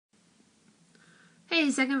Hey,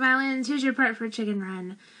 second violins, here's your part for Chicken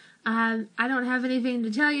Run. I don't have anything to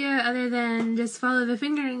tell you other than just follow the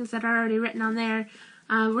fingerings that are already written on there.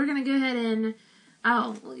 We're going to go ahead and,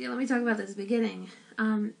 let me talk about this beginning.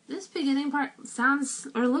 This beginning part sounds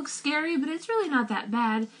or looks scary, but it's really not that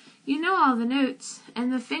bad. You know all the notes,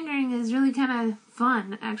 and the fingering is really kind of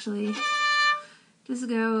fun, actually. Just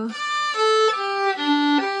go...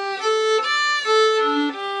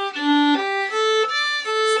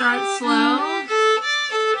 Start slow,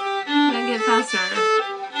 then get faster.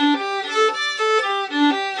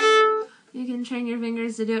 You can train your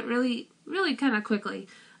fingers to do it really kind of quickly.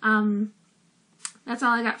 That's all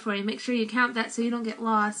I got for you. Make sure you count that so you don't get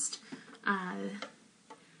lost.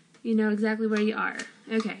 You know exactly where you are.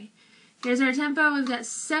 Okay, here's our tempo. We've got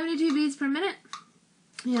 72 beats per minute.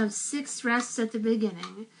 You have 6 rests at the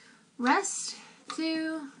beginning. Rest,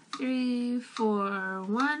 2, 3, 4,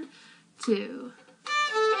 1, 2.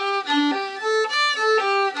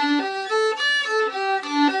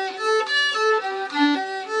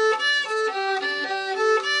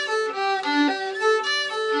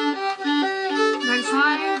 Next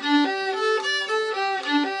line.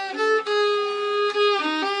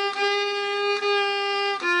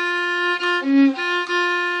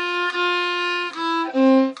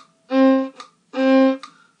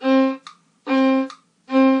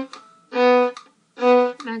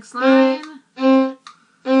 Next line.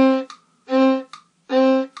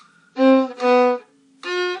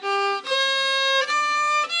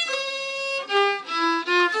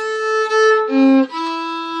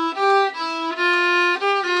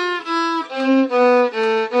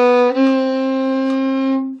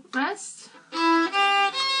 Rest.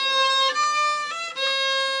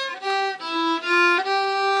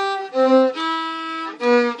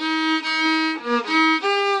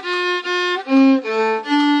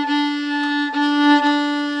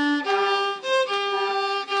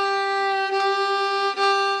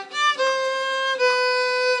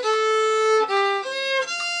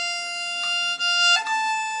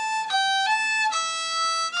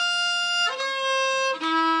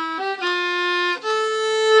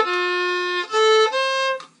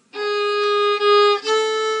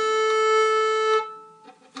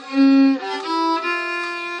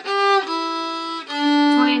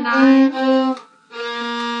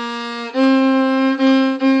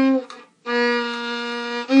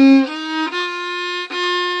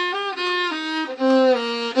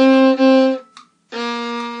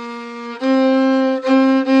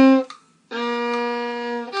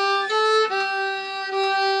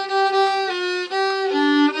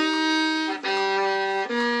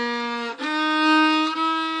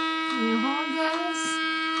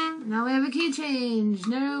 Now we have a key change.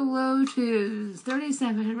 No low 2s.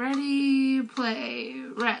 37. Ready, play.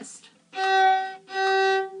 Rest.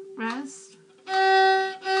 Rest.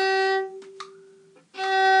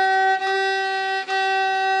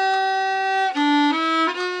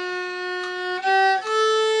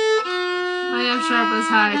 My F sharp was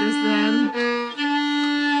high just then.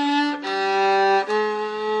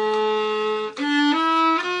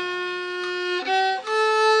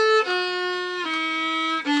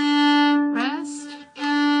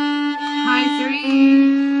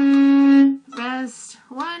 Rest.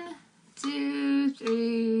 1, 2,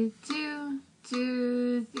 3, 2,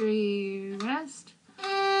 2, 3. Rest.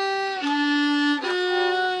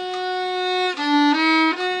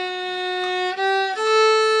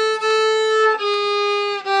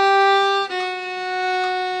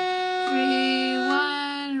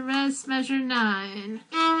 Measure 9.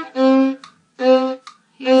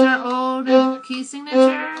 Here's our old key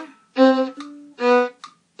signature.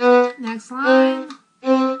 Next line.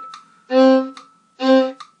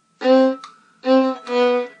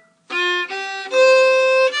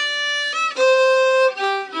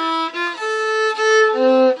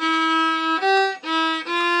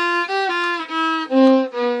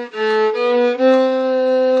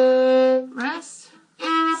 Rest.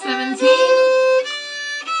 17.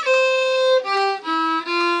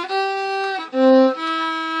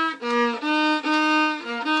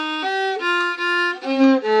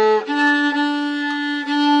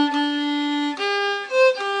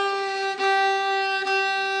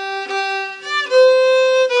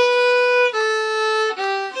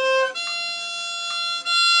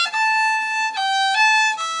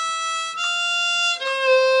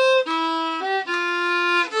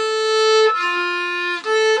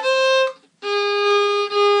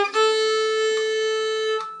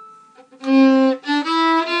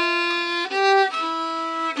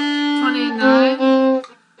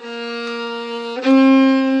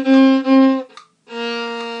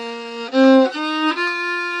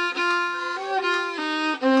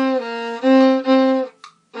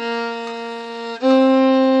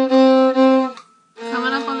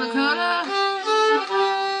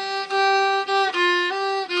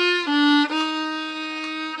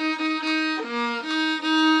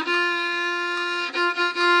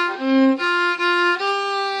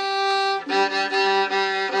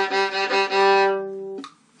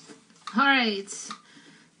 right.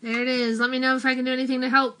 There it is. Let me know if I can do anything to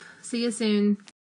help. See you soon.